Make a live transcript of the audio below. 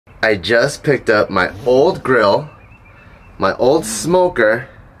I just picked up my old grill, my old smoker,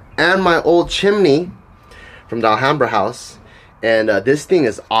 and my old chimney from the Alhambra house. And this thing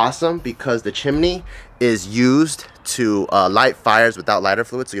is awesome because the chimney is used to light fires without lighter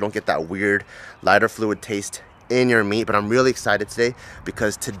fluid, so you don't get that weird lighter fluid taste in your meat. But I'm really excited today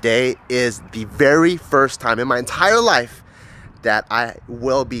because today is the very first time in my entire life that I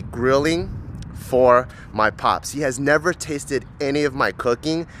will be grilling for my pops. He has never tasted any of my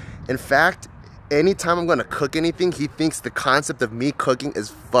cooking. In fact, anytime I'm gonna cook anything, he thinks the concept of me cooking is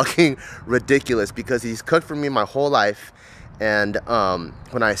fucking ridiculous because he's cooked for me my whole life. And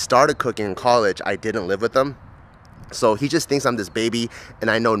when I started cooking in college, I didn't live with him. So he just thinks I'm this baby and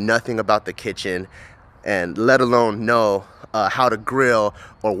I know nothing about the kitchen, and let alone know how to grill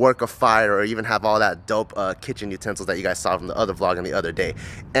or work a fire or even have all that dope kitchen utensils that you guys saw from the other vlog the other day.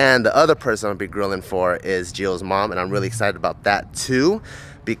 And the other person I'll be grilling for is Gio's mom, and I'm really excited about that too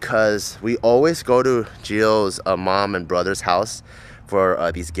because we always go to Gio's mom and brother's house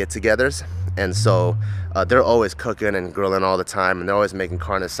for these get-togethers. And so they're always cooking and grilling all the time, and they're always making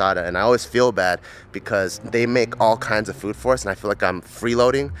carne asada, and I always feel bad because they make all kinds of food for us and I feel like I'm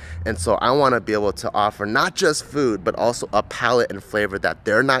freeloading. And so I want to be able to offer not just food but also a palate and flavor that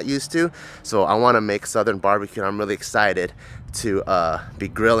they're not used to. So I want to make Southern barbecue, and I'm really excited to be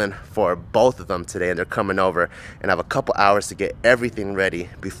grilling for both of them today. And they're coming over, and I have a couple hours to get everything ready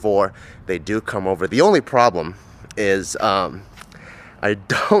before they do come over. The only problem is I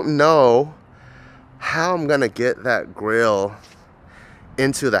don't know how I'm gonna get that grill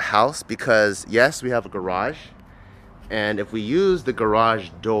into the house because yes, we have a garage, and if we use the garage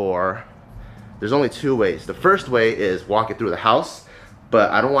door, there's only two ways. The first way is walk it through the house,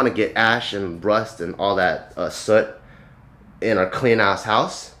 but I don't want to get ash and rust and all that soot in our clean ass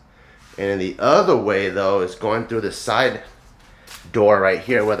house. And the other way though is going through the side door right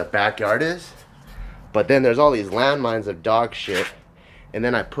here where the backyard is, but then there's all these landmines of dog shit, and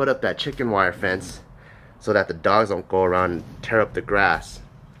then I put up that chicken wire fence so that the dogs don't go around and tear up the grass.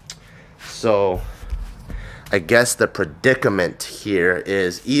 So I guess the predicament here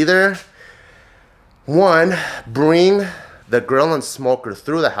is either one, bring the grill and smoker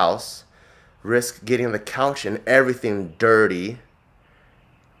through the house, risk getting the couch and everything dirty,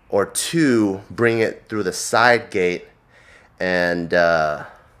 or two, bring it through the side gate and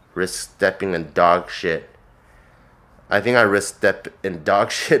risk stepping in dog shit. I think I risk step in dog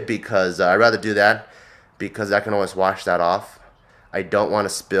shit because I'd rather do that because I can always wash that off. I don't want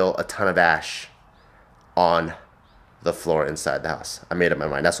to spill a ton of ash on the floor inside the house. I made up my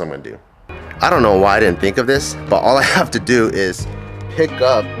mind. That's what I'm going to do. I don't know why I didn't think of this, but all I have to do is pick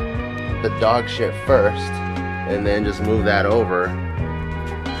up the dog shit first and then just move that over,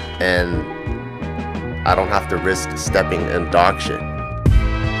 and I don't have to risk stepping in dog shit.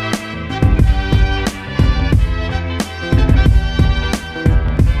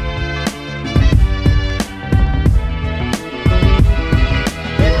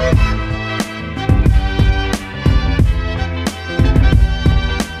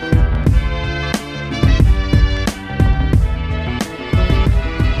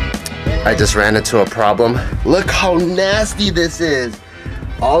 I just ran into a problem. Look how nasty this is.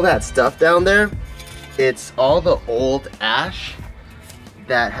 All that stuff down there, it's all the old ash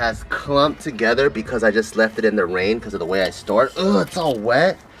that has clumped together because I just left it in the rain because of the way I store it. Ugh, it's all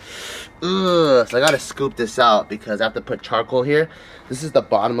wet. Ugh, so I gotta scoop this out because I have to put charcoal here. This is the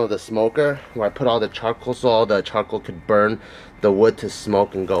bottom of the smoker where I put all the charcoal so all the charcoal could burn the wood to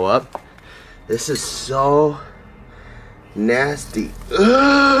smoke and go up. This is so nasty.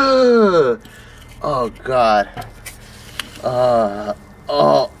 Ugh. Oh god.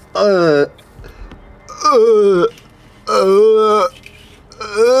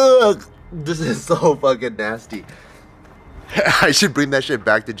 This is so fucking nasty. I should bring that shit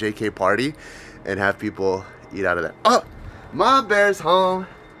back to JK Party and have people eat out of that. Oh, my bear's home.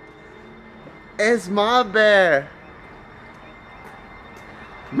 It's my bear.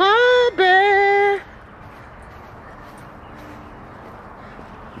 My bear.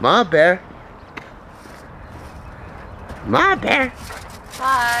 My bear. My bear.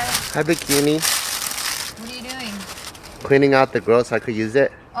 Hi. Hi, Bikini. What are you doing? Cleaning out the grill so I could use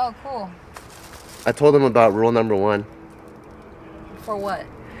it. Oh, cool. I told them about rule number 1. For what?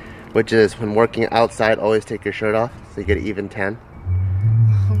 Which is when working outside, always take your shirt off so you get an even tan.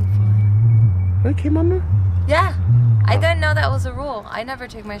 I'm fine. Okay, Mama? Yeah. I didn't know that was a rule. I never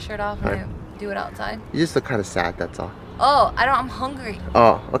take my shirt off when I do it outside. You just look kind of sad, that's all. Oh, I'm hungry.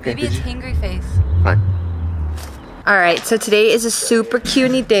 Oh, okay. Maybe it's hangry face. Fine. Alright, so today is a super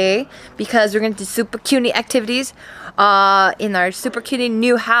cutie day because we're going to do super cutie activities in our super cutie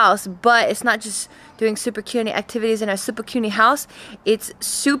new house. But it's not just doing super cutie activities in our super cutie house. It's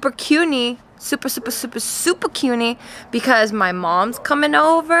super cutie, super cutie because my mom's coming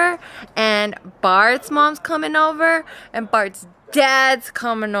over and Bart's mom's coming over and Bart's dad's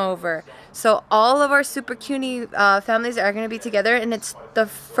coming over. So all of our super cutie families are going to be together, and it's the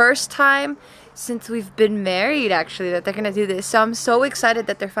first time since we've been married actually that they're gonna do this. So I'm so excited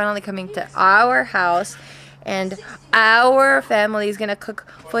that they're finally coming to our house and our family is gonna cook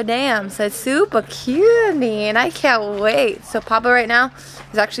for them. So it's super cute and I can't wait. So Papa right now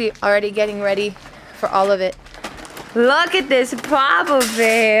is actually already getting ready for all of it. Look at this Papa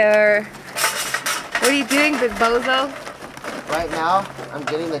Bear. What are you doing, big bozo? Right now I'm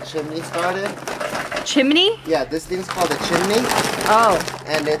getting the chimney started. Chimney? Yeah, this thing's called a chimney. Oh.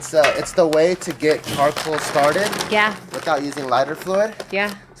 And it's the way to get charcoal started. Yeah. Without using lighter fluid.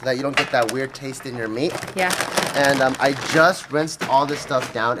 Yeah. So that you don't get that weird taste in your meat. Yeah. And I just rinsed all this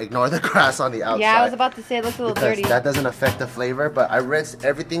stuff down. Ignore the grass on the outside. Yeah, I was about to say it looks a little dirty. That doesn't affect the flavor, but I rinsed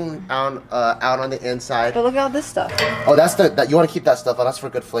everything out on the inside. But look at all this stuff. Oh, that's that you want to keep that stuff on. That's for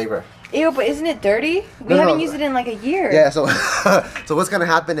good flavor. Ew, but isn't it dirty? We haven't used it in like a year. Yeah, so so what's gonna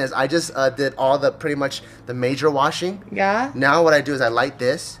happen is I just did all the pretty much the major washing. Yeah. Now what I do is I light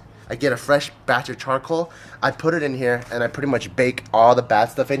this. I get a fresh batch of charcoal. I put it in here and I pretty much bake all the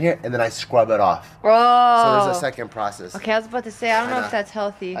bad stuff in here and then I scrub it off. Oh. So there's a second process. Okay, I was about to say I don't know if that's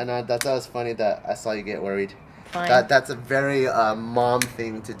healthy. I know that was funny that I saw you get worried. Fine. That's a very mom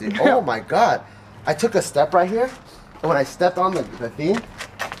thing to do. Oh my god! I took a step right here, and when I stepped on the thing.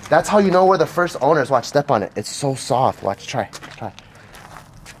 That's how you know we're the first owners. Watch, step on it. It's so soft. Watch, try.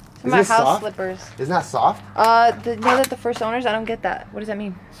 My house soft? Slippers. Isn't that soft? You know that the first owners? I don't get that. What does that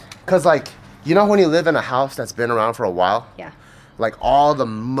mean? Cause like, you know when you live in a house that's been around for a while? Yeah. Like all the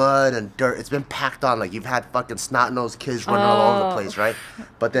mud and dirt, it's been packed on. Like you've had fucking snot-nosed kids running all over the place, right?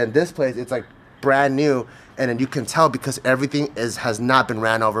 But then this place, it's like brand new, and then you can tell because everything has not been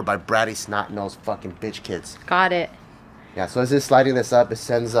ran over by bratty snot-nosed fucking bitch kids. Got it. Yeah, so as it's sliding this up, it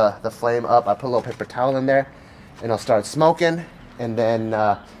sends the flame up. I put a little paper towel in there, and I'll start smoking. And then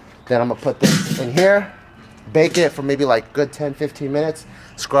I'm gonna put this in here, bake it for maybe like good 10-15 minutes,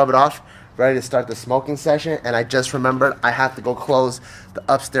 scrub it off, ready to start the smoking session. And I just remembered I have to go close the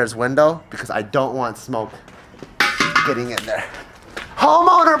upstairs window because I don't want smoke getting in there.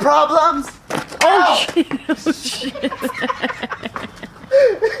 Homeowner problems! Oh, shit.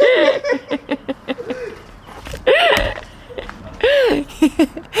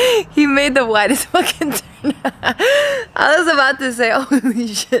 He made the widest fucking turn. I was about to say, holy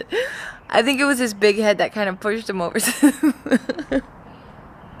shit. I think it was his big head that kind of pushed him over.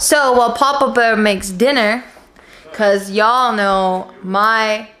 So while Papa Bear makes dinner, because y'all know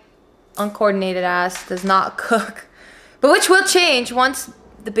my uncoordinated ass does not cook, but which will change once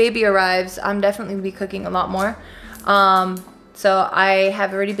the baby arrives. I'm definitely going to be cooking a lot more. So I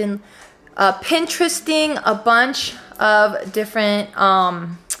have already been Pinteresting a bunch of different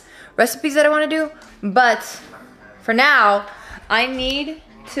recipes that I want to do, but for now I need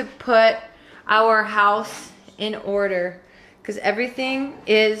to put our house in order because everything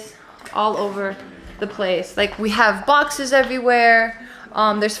is all over the place. Like we have boxes everywhere.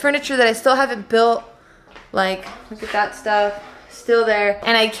 There's furniture that I still haven't built. Like look at that stuff still there,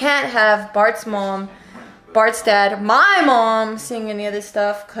 and I can't have Bart's mom, Bart's dad, my mom seeing any of this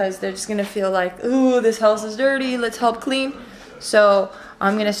stuff because they're just gonna feel like, ooh, this house is dirty, let's help clean. So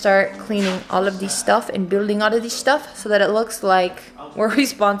I'm gonna start cleaning all of these stuff and building all of these stuff so that it looks like we're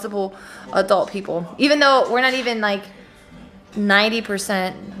responsible adult people. Even though we're not even like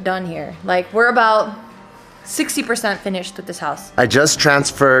 90% done here. Like we're about 60% finished with this house. I just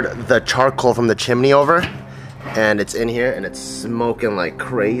transferred the charcoal from the chimney over and it's in here and it's smoking like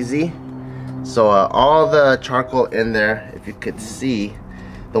crazy. So all the charcoal in there, if you could see,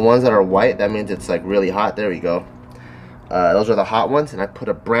 the ones that are white, that means it's like really hot. There we go. Those are the hot ones, and I put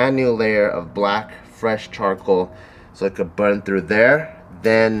a brand new layer of black, fresh charcoal so it could burn through there.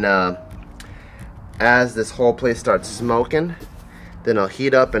 Then as this whole place starts smoking, then I'll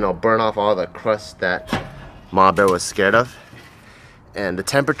heat up and I'll burn off all the crust that Ma Bear was scared of. And the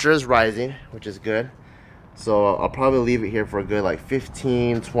temperature is rising, which is good. So I'll probably leave it here for a good like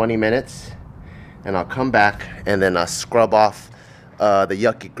 15-20 minutes. And I'll come back and then I'll scrub off the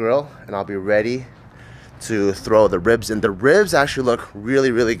yucky grill, and I'll be ready to throw the ribs in. The ribs actually look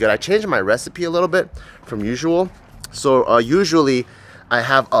really, really good. I changed my recipe a little bit from usual. So usually I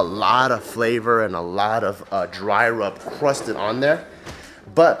have a lot of flavor and a lot of dry rub crusted on there.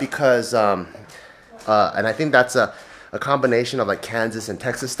 But because and I think that's a combination of like Kansas and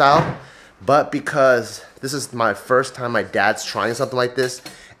Texas style. But because this is my first time my dad's trying something like this,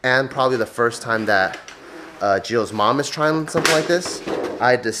 and probably the first time that Gio's mom is trying something like this,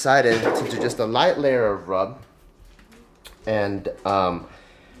 I decided to do just a light layer of rub, and so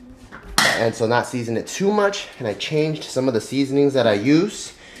not season it too much. And I changed some of the seasonings that I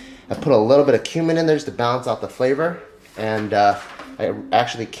use. I put a little bit of cumin in there just to balance out the flavor, and I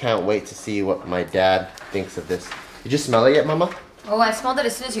actually can't wait to see what my dad thinks of this. Did you smell it yet, Mama? Oh, I smelled it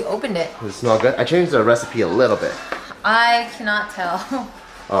as soon as you opened it. Does it smell good? I changed the recipe a little bit. I cannot tell.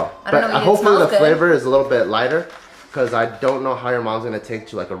 Oh, I don't know. Hopefully the flavor is a little bit lighter, because I don't know how your mom's gonna take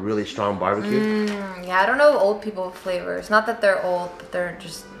to like a really strong barbecue. Yeah, I don't know old people flavors. Not that they're old, but they're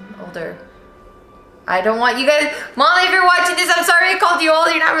just older. I don't want you guys. Mom, if you're watching this, I'm sorry I called you old.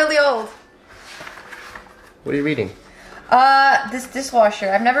 You're not really old. What are you reading? This dishwasher.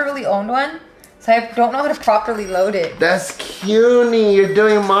 I've never really owned one, so I don't know how to properly load it. That's cutie. You're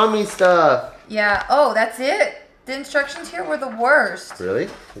doing mommy stuff. Yeah. Oh, that's it. The instructions here were the worst. Really?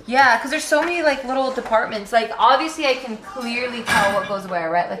 Yeah, because there's so many like little departments. Like obviously I can clearly tell what goes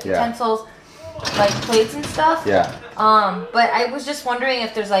where, right? Like utensils, like plates and stuff. Yeah. But I was just wondering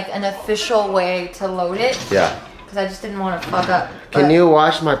if there's like an official way to load it. Yeah. Because I just didn't want to fuck up. Can you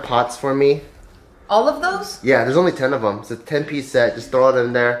wash my pots for me? All of those? Yeah, there's only 10 of them. It's a 10-piece set. Just throw it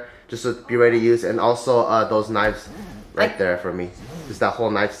in there, just to be ready to use. And also those knives right there for me. Just that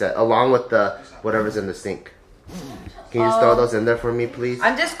whole knife set, along with the whatever's in the sink. Can you just throw those in there for me, please?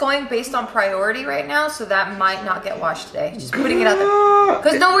 I'm just going based on priority right now, so that might not get washed today. Just putting it out there.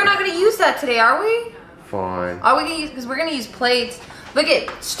 Because no, we're not going to use that today, are we? Fine. Are we going to use, because we're going to use plates. Look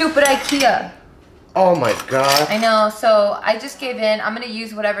at stupid IKEA. Oh my god. I know, so I just gave in. I'm going to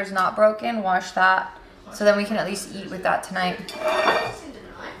use whatever's not broken, wash that, so then we can at least eat with that tonight.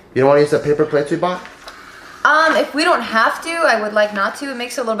 You don't want to use the paper plates we bought? If we don't have to, I would like not to. It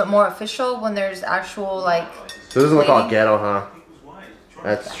makes it a little bit more official when there's actual, like... So this doesn't look all ghetto, huh?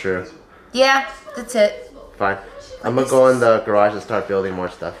 That's true. Yeah, that's it. Fine. I'm gonna go in the garage and start building more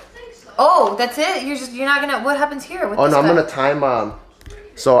stuff. Oh, that's it? You're not gonna... What happens here? Oh no, I'm gonna time...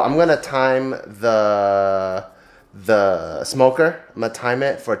 So I'm gonna time the smoker. I'm gonna time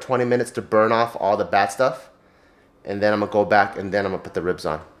it for 20 minutes to burn off all the bad stuff. And then I'm gonna go back and then I'm gonna put the ribs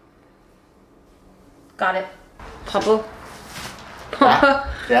on. Got it. Pablo?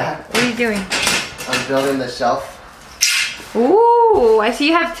 Yeah. What are you doing? I'm building the shelf. Ooh, I see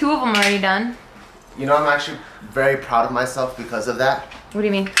you have 2 of them already done. You know, I'm actually very proud of myself because of that. What do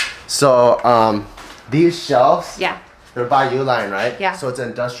you mean? So, these shelves, Yeah. they're by Uline, right? Yeah. So it's an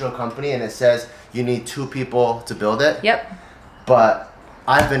industrial company and it says you need 2 people to build it. Yep. But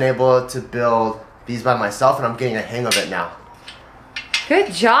I've been able to build these by myself and I'm getting a hang of it now.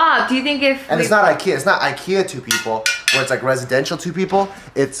 Good job. Do you think if... And it's not IKEA. It's not IKEA 2 people, where it's like residential 2 people.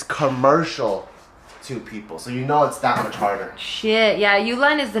 It's commercial 2 people. So you know it's that much harder. Shit, yeah,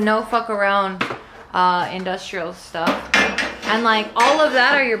 Uline is the no fuck around industrial stuff. And like all of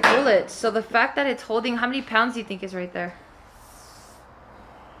that are your bullets. So the fact that it's holding, how many pounds do you think is right there?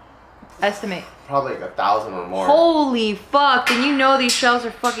 Estimate. Probably like 1,000 or more. Holy fuck, then you know these shelves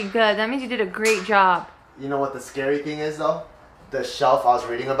are fucking good. That means you did a great job. You know what the scary thing is though? The shelf, I was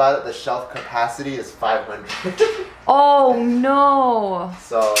reading about it, the shelf capacity is 500. Oh no.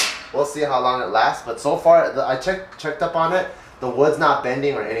 So we'll see how long it lasts. But so far, I checked up on it. The wood's not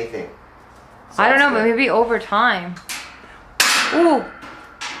bending or anything. So I don't know, but maybe over time. Ooh.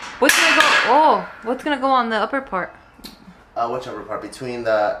 What's gonna go on the upper part? Which upper part? Between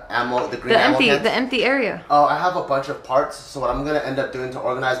the ammo, the green ammo cans? The empty area. Oh, I have a bunch of parts. So what I'm gonna end up doing to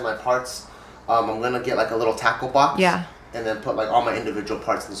organize my parts, I'm gonna get like a little tackle box. Yeah. And then put like all my individual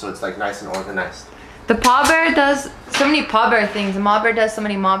parts in so it's like nice and organized. The Paw Bear does so many Paw Bear things. The Ma Bear does so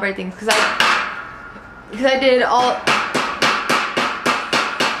many Ma Bear things. Because I did all...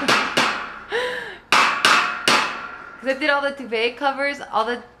 Because I did all the duvet covers, all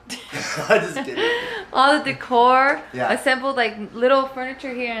the... Just kidding. All the decor. Yeah. Assembled like little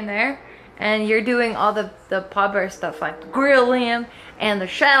furniture here and there. And you're doing all the Paw Bear stuff like the grilling and the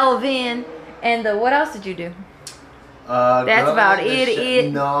shelving and the... What else did you do? That's about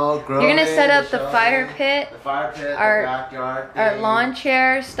it. No, you're gonna set up the fire pit, the backyard thing. our lawn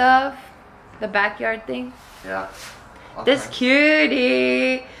chair stuff, the backyard thing. Yeah. Okay. This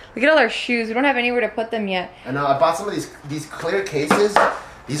cutie. Look at all our shoes. We don't have anywhere to put them yet. I know. I bought some of these clear cases.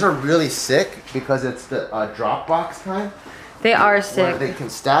 These are really sick because it's the drop box kind. They are sick. Where they can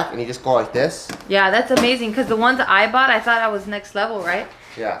stack and you just go like this. Yeah, that's amazing because the ones I bought, I thought I was next level, right?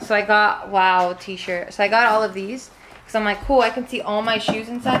 Yeah. So I got, wow, t-shirt. So I got all of these. Cause I'm like, cool, I can see all my shoes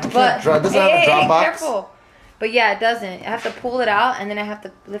inside. But doesn't have a drop box? Careful. But yeah, it doesn't. I have to pull it out and then I have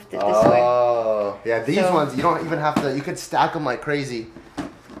to lift it this way. Oh, yeah. These ones you don't even have to. You could stack them like crazy.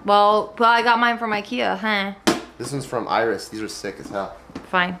 Well, I got mine from IKEA, huh? This one's from Iris. These are sick as hell.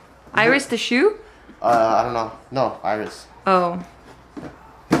 Fine. Iris the shoe? I don't know. No, Iris. Oh.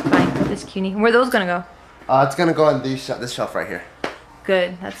 Fine. This cutie. Where are those gonna go? It's gonna go on this shelf right here.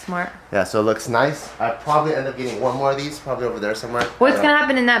 Good. That's smart. Yeah, so it looks nice. I probably end up getting one more of these, probably over there somewhere. What's gonna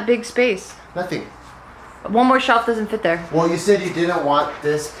happen in that big space? Nothing. One more shelf doesn't fit there. Well, you said you didn't want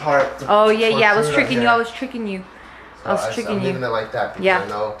this part to Oh, yeah, I was tricking you. I was tricking you. So I'm leaving it like that because yeah.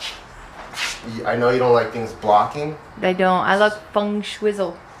 I know you don't like things blocking. I don't. I like feng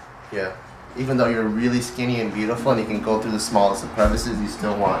swizzle. Yeah. Even though you're really skinny and beautiful and you can go through the smallest of crevices, you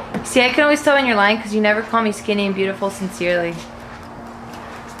still want. See, I can always tell when you're lying because you never call me skinny and beautiful sincerely.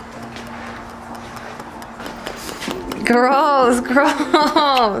 Gross,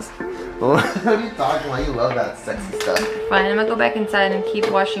 gross. What are you talking about? You love that sexy stuff. Fine, I'm gonna go back inside and keep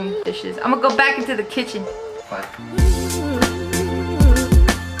washing dishes. I'm gonna go back into the kitchen. Fine.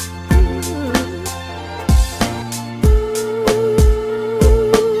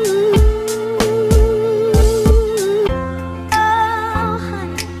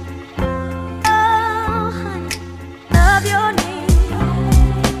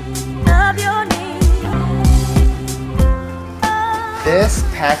 This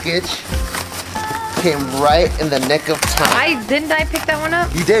package came right in the nick of time. Didn't I pick that one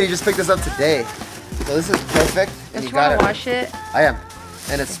up? You did. You just picked this up today. So this is perfect. And you gotta wash it. I am.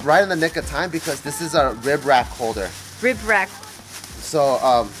 And it's right in the nick of time because this is a rib rack holder. Rib rack. So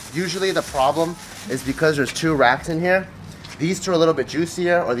usually the problem is because there's 2 racks in here. These 2 are a little bit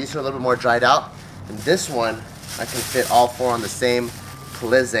juicier, or these 2 are a little bit more dried out. And this one, I can fit all 4 on the same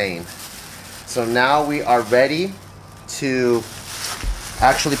plizane. So now we are ready to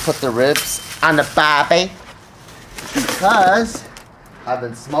actually put the ribs on the barbie because I've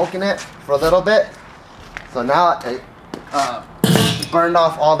been smoking it for a little bit. So now it burned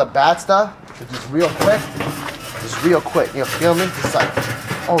off all the bad stuff, which is real quick. Just real quick, you feel me? Just like,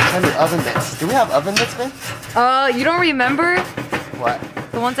 oh, send me oven mitts. Do we have oven mitts, man? You don't remember? What?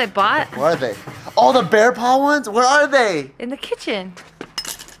 The ones I bought? Where are they? Oh, the bear paw ones? Where are they? In the kitchen.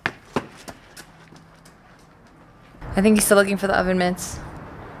 I think he's still looking for the oven mitts.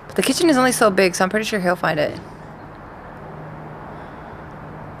 But the kitchen is only so big, so I'm pretty sure he'll find it.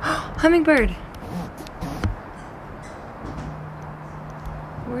 Hummingbird.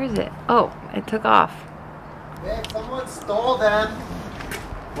 Where is it? Oh, it took off. Man, someone stole them.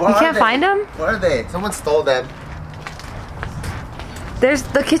 You can't find them? Where are they? Someone stole them.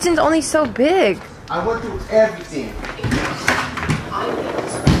 The kitchen's only so big. I went through everything.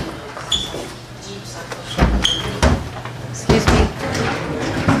 Excuse me.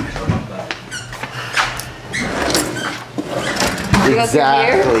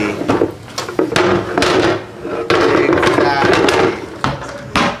 Exactly.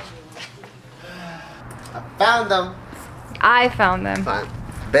 I found them. I found them. Fine.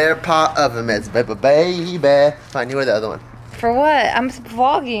 Bear paw oven mitts, baby. Fine, you were the other one. For what? I'm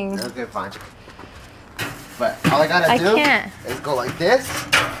vlogging. Okay, fine. But all I gotta do is go like this.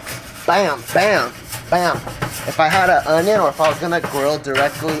 Bam, bam, bam. If I had an onion or if I was gonna grill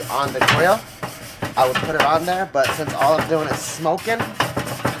directly on the grill, I would put it on there. But since all I'm doing is smoking,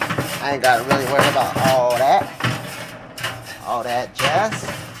 I ain't gotta really worry about all that jazz.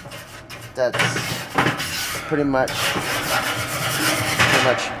 That's pretty much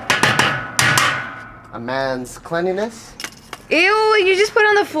a man's cleanliness. Ew, you just put it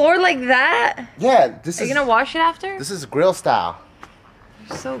on the floor like that? Yeah, Are you gonna wash it after? This is grill style.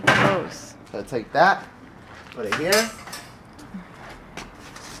 You're so gross. So take that, put it here,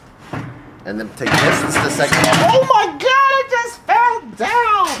 and then take this. This is the second one. Oh my god, it just fell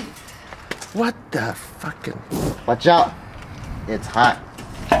down! What the fucking... Watch out. It's hot.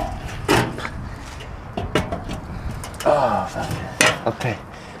 Oh, okay.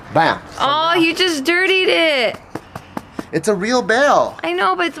 Bam. Oh, you just dirtied it. It's a real bell. I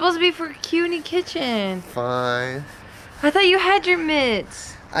know, but it's supposed to be for CUNY Kitchen. Fine. I thought you had your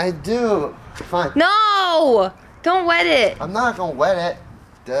mitts. I do. Fine. No! Don't wet it. I'm not gonna wet it.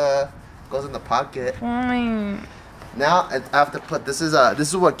 Duh. Goes in the pocket. Fine. Now I have to put this is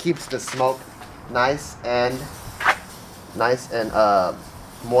what keeps the smoke nice and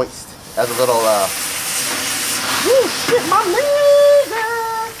moist. As a little Woo, shit, my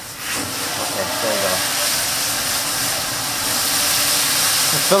nigga. Okay, there you go.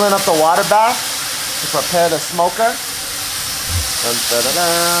 I'm filling up the water bath to prepare the smoker. Dun, dun, dun,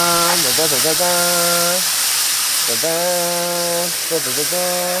 dun, dun, dun, dun, dun. Oh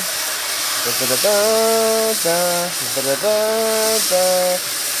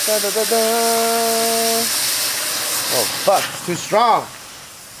fuck, it's too strong.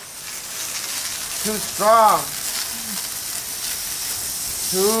 Too strong.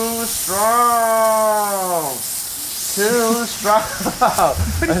 Too strong. Too strong.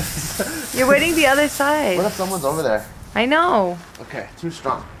 You're waiting the other side. What if someone's over there? I know. Okay, too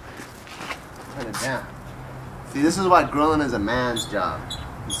strong. Turn it down. See, this is why grilling is a man's job.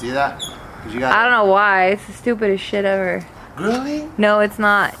 You see that? 'Cause you got. I don't know why. It's the stupidest shit ever. Grilling? No, it's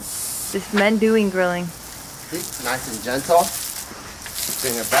not. Just men doing grilling. See, nice and gentle.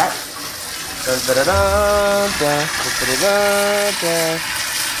 Bring it back.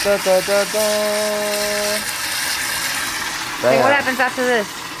 Okay, what happens after this?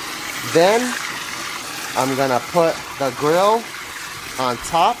 Then I'm gonna put the grill on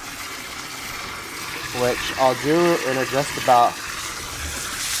top, which I'll do in just about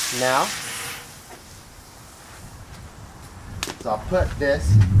now. So I'll put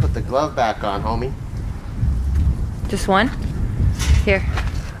the glove back on, homie. Just one? Here.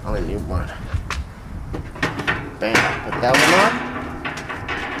 I only need one. Bam, put that one on.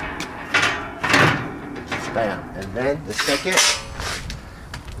 Bam, and then the second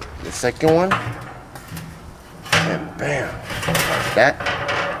one, and bam,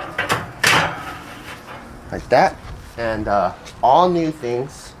 like that, and all new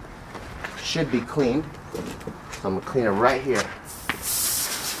things should be cleaned. So I'm gonna clean it right here.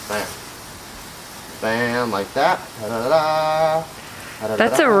 Bam, bam, like that. Da-da-da-da.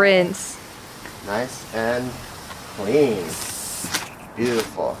 That's a rinse. Nice and clean,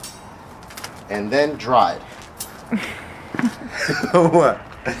 beautiful, and then dried. What?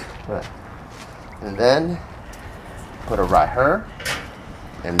 And then put it right here,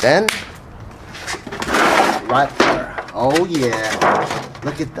 and then right there. Oh yeah!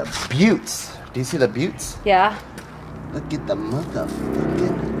 Look at the buttes. Do you see the buttes? Yeah. Look at the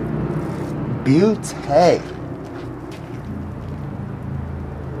motherfucking butte. Hey.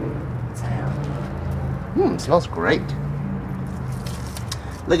 Damn. Smells great.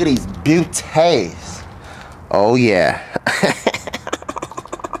 Look at these buttes. Oh yeah.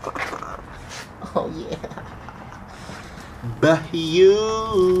 Oh yeah.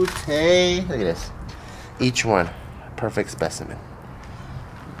 Beauty. Look at this. Each one, perfect specimen.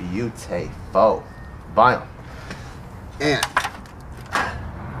 Beautiful. Vinyl. And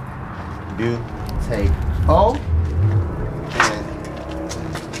beautiful.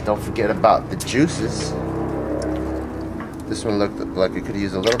 And don't forget about the juices. This one looked like it could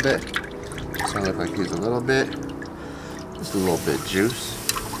use a little bit. This one looked like it used a little bit. Just a little bit of juice.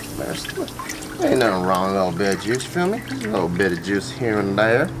 Ain't nothing wrong with a little bit of juice, feel me? Just a little bit of juice here and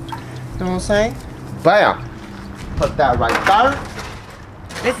there. You know what I'm saying? Bam! Put that right there.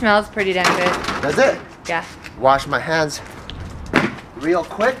 It smells pretty damn good. That's it. Yeah. Wash my hands real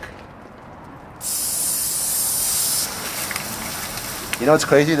quick. You know what's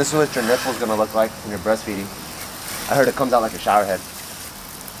crazy? This is what your nipple's gonna look like when you're breastfeeding. I heard it comes out like a shower head.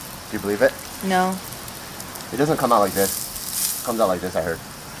 Do you believe it? No. It doesn't come out like this. It comes out like this, I heard.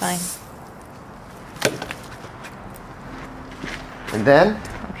 Fine. And then,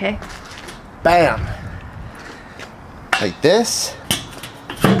 Okay. bam! Like this.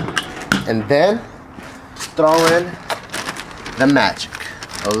 And then, throw in the magic.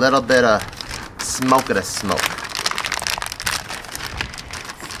 A little bit of smoke of the smoke.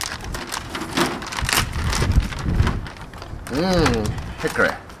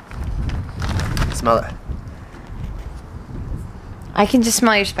 Hickory. Smell it. I can just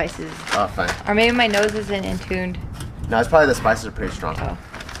smell your spices. Oh, fine. Or maybe my nose isn't in tuned. No, it's probably the spices are pretty strong. Oh.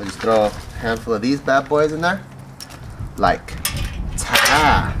 So just throw a handful of these bad boys in there. Like,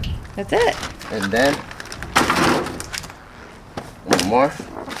 ta. That's it. And then, one more.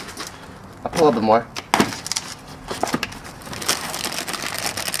 I'll put a little bit more.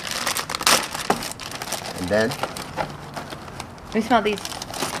 And then, Let me smell these.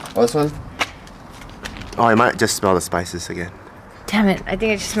 oh, this one? Oh, I might just smell the spices again. Damn it. I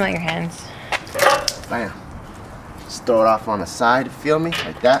think I just smell your hands. Bam. Just throw it off on the side, feel me?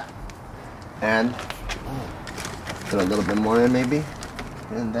 Like that. And put a little bit more in maybe.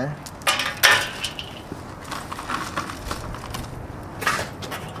 In there.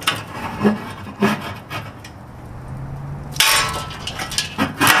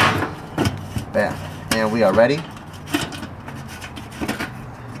 Bam. And we are ready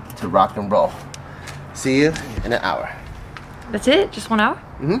to rock and roll. See you in an hour. That's it? Just 1 hour?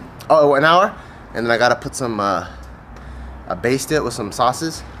 Mm-hmm. Oh, an hour, and then I gotta put some, baste it with some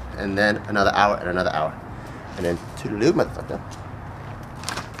sauces, and then another hour and another hour. And then toodaloo, motherfucker.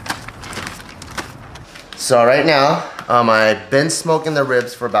 So right now, I've been smoking the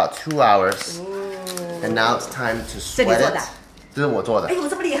ribs for about 2 hours. Ooh. And now it's time to sweat it. This is what I did.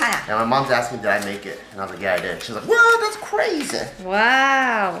 And my mom's asking me, did I make it? And I was like, yeah, I did. She's like, what? That's crazy.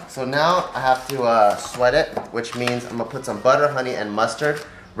 Wow. So now I have to sweat it, which means I'm gonna put some butter, honey, and mustard,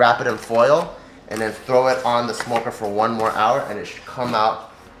 wrap it in foil, and then throw it on the smoker for 1 more hour, and it should come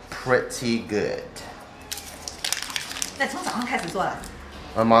out pretty good.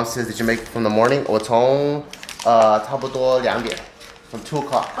 My mom says, did you make it from the morning? 我从差不多2点 from 2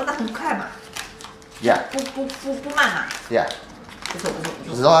 o'clock. 那很快嘛。 Yeah. 不慢嘛。 Yeah. 不错。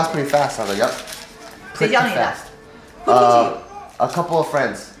 This all that's pretty fast. I was like, yep. 谁教你的？ A couple of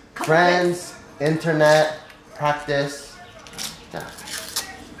friends. Friends, internet, practice. Yeah.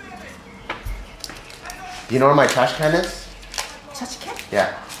 You know where my trash can is? Trash can? Yeah.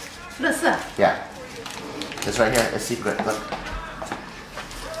 乐事。 Yeah. It's right here. It's secret. Look.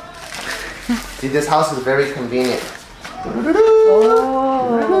 See, this house is very convenient. Oh.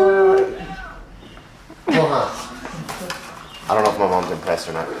 Cool, huh? I don't know if my mom's impressed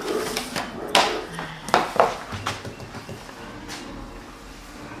or not.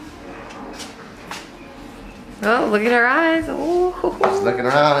 Oh, look at her eyes. Oh. Just looking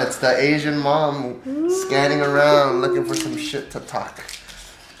around. It's the Asian mom scanning around, looking for some shit to talk.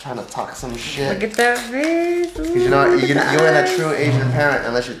 Trying to talk some shit. Look at that face. Because you know, you ain't a true Asian parent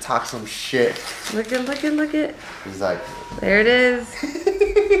unless you talk some shit. Look at. He's like, there it is.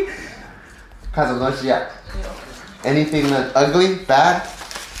 Anything that's ugly, bad?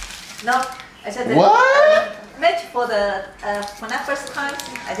 No, I said What? Match for the when I first time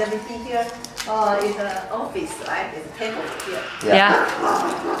I just be here. Oh, it's an office, right? It's a table here. Yeah.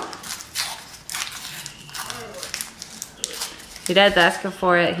 Your dad's asking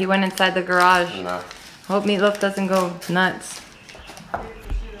for it. He went inside the garage. No. Hope Meatloaf doesn't go nuts.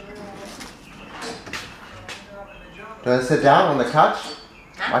 Do you want to sit down on the couch?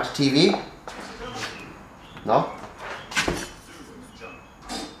 Watch TV? No?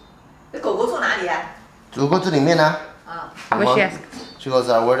 这狗狗住哪里啊？主狗住里面啊。 What's she ask? She goes,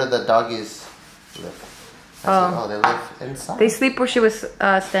 where do the doggies live? I said, oh, they live inside. They sleep where she was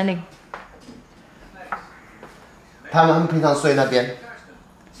standing. 他们平常睡那边。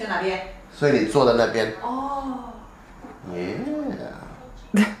睡哪边？睡你坐的那边。哦。Yeah.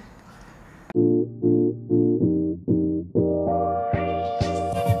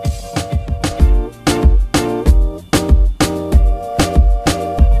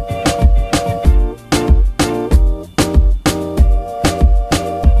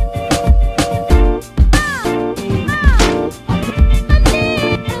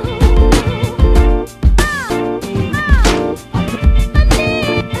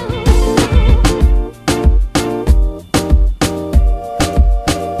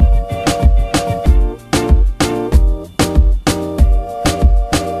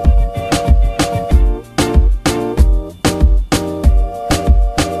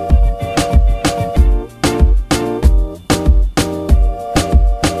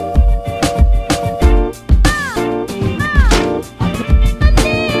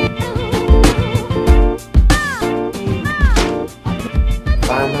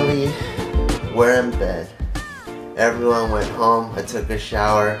 We're in bed. Everyone went home. I took a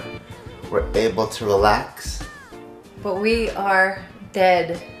shower. We're able to relax. But we are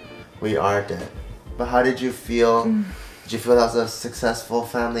dead. We are dead. But how did you feel? Did you feel that was a successful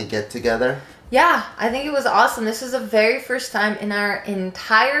family get-together? Yeah, I think it was awesome. This is the very first time in our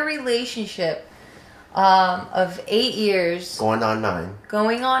entire relationship of 8 years. Going on 9.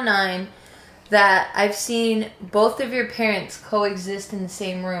 Going on 9. That I've seen both of your parents coexist in the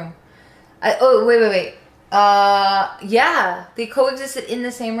same room. Wait. Yeah, they coexisted in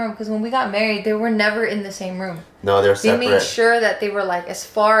the same room because when we got married, they were never in the same room. No, they're separate. They made sure that they were like as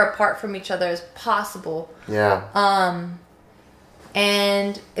far apart from each other as possible. Yeah.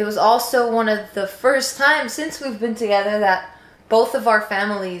 And it was also one of the first times since we've been together that both of our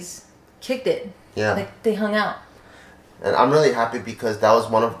families kicked it. Yeah. Like they hung out. And I'm really happy because that was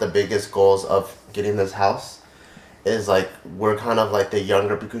one of the biggest goals of getting this house. Is like we're kind of like the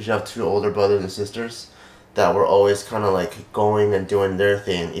younger, because you have 2 older brothers and sisters that were always kind of like going and doing their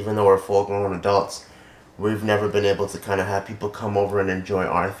thing. Even though we're full-grown adults, we've never been able to kind of have people come over and enjoy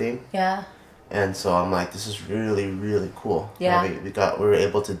our thing. Yeah. And so I'm like, this is really, really cool. Yeah. We were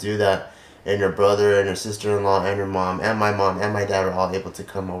able to do that, and your brother and your sister-in-law and your mom and my dad were all able to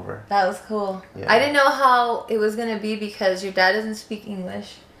come over. That was cool. Yeah. I didn't know how it was gonna be because your dad doesn't speak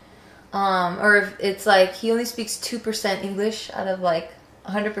English. Or if it's like he only speaks 2% English out of like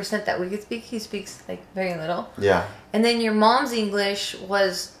 100% that we could speak. He speaks like very little. Yeah. And then your mom's English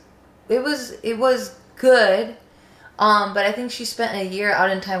was good. But I think she spent a year out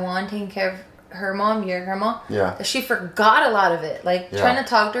in Taiwan taking care of her mom, your grandma. Yeah. She forgot a lot of it. Like Yeah. trying to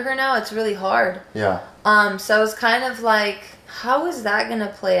talk to her now, it's really hard. Yeah. So I was kind of like, how is that gonna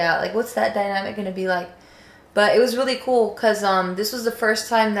play out? Like, what's that dynamic gonna be like? But it was really cool because this was the first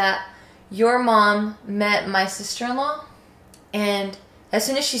time that your mom met my sister-in-law, and as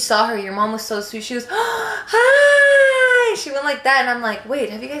soon as she saw her, your mom was so sweet. She goes, oh, hi! She went like that, and I'm like, wait,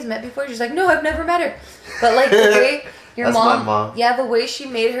 have you guys met before? She's like, no, I've never met her. But like the way your That's mom, my mom. yeah, the way she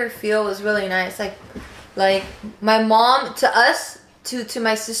made her feel was really nice. Like my mom to us, to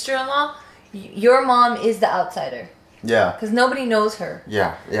my sister-in-law, your mom is the outsider. Yeah. Because nobody knows her.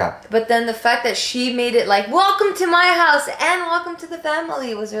 Yeah. Yeah. But then the fact that she made it like, welcome to my house and welcome to the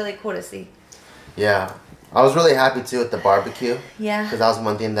family was really cool to see. Yeah. I was really happy too with the barbecue. Yeah. Because that was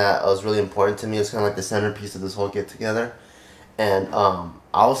one thing that was really important to me. It was kind of like the centerpiece of this whole get together. And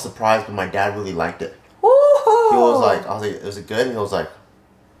I was surprised, but my dad really liked it. Woo-hoo! He was like, I was like, is it good? And he was like,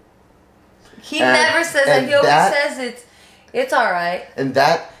 he never says that. He always says it's all right. And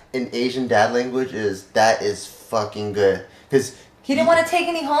that in Asian dad language is fucking good. Because he didn't want to take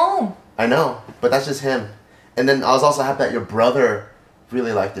any home. I know, but that's just him. And then I was also happy that your brother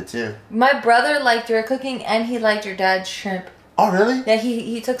really liked it too. My brother liked your cooking and he liked your dad's shrimp. Oh, really? Yeah,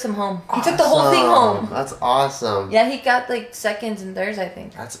 he took some home. He took the whole thing home. That's awesome. Yeah, he got like seconds and thirds, I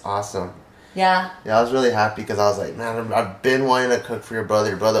think. That's awesome. Yeah. Yeah, I was really happy because I was like, man, I've been wanting to cook for your brother.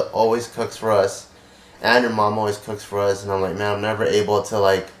 Your brother always cooks for us. And your mom always cooks for us. And I'm like, man, I'm never able to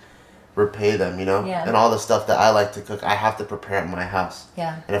like repay them, you know? Yeah. And all the stuff that I like to cook, I have to prepare at my house.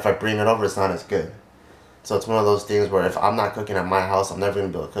 Yeah. And if I bring it over, it's not as good. So it's one of those things where if I'm not cooking at my house, I'm never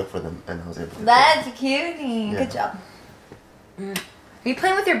going to be able to cook for them. And I was able to. That's cutie. Yeah. Good job. Are you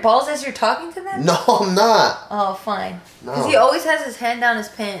playing with your balls as you're talking to them? No, I'm not. Oh, fine. No. Because he always has his hand down his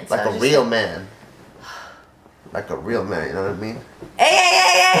pants. Like a real man. Like a real man, you know what I mean?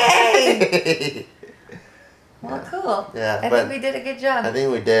 Hey! Well, cool. Yeah, I but think we did a good job. I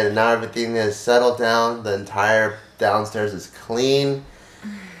think we did, and now everything is settled down. The entire downstairs is clean.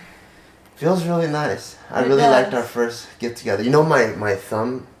 Feels really nice. I really liked our first get together. You know, my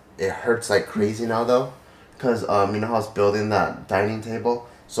thumb, it hurts like crazy now though, because you know how I was building that dining table.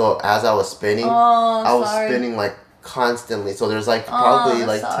 So as I was spinning, I was spinning like constantly. So there's like probably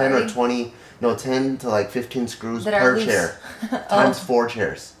like 10 or 20, no 10 to like 15 screws that per chair, times 4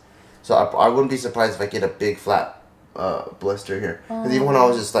 chairs. So I wouldn't be surprised if I get a big flat blister here. Because even when I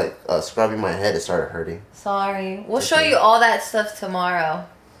was just like scrubbing my head, it started hurting. Sorry. We'll show you all that stuff tomorrow.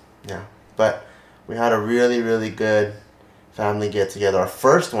 Yeah. But we had a really, really good family get-together. Our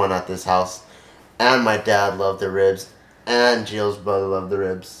first one at this house. And my dad loved the ribs. And Jill's brother loved the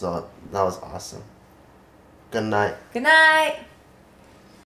ribs. So that was awesome. Good night. Good night.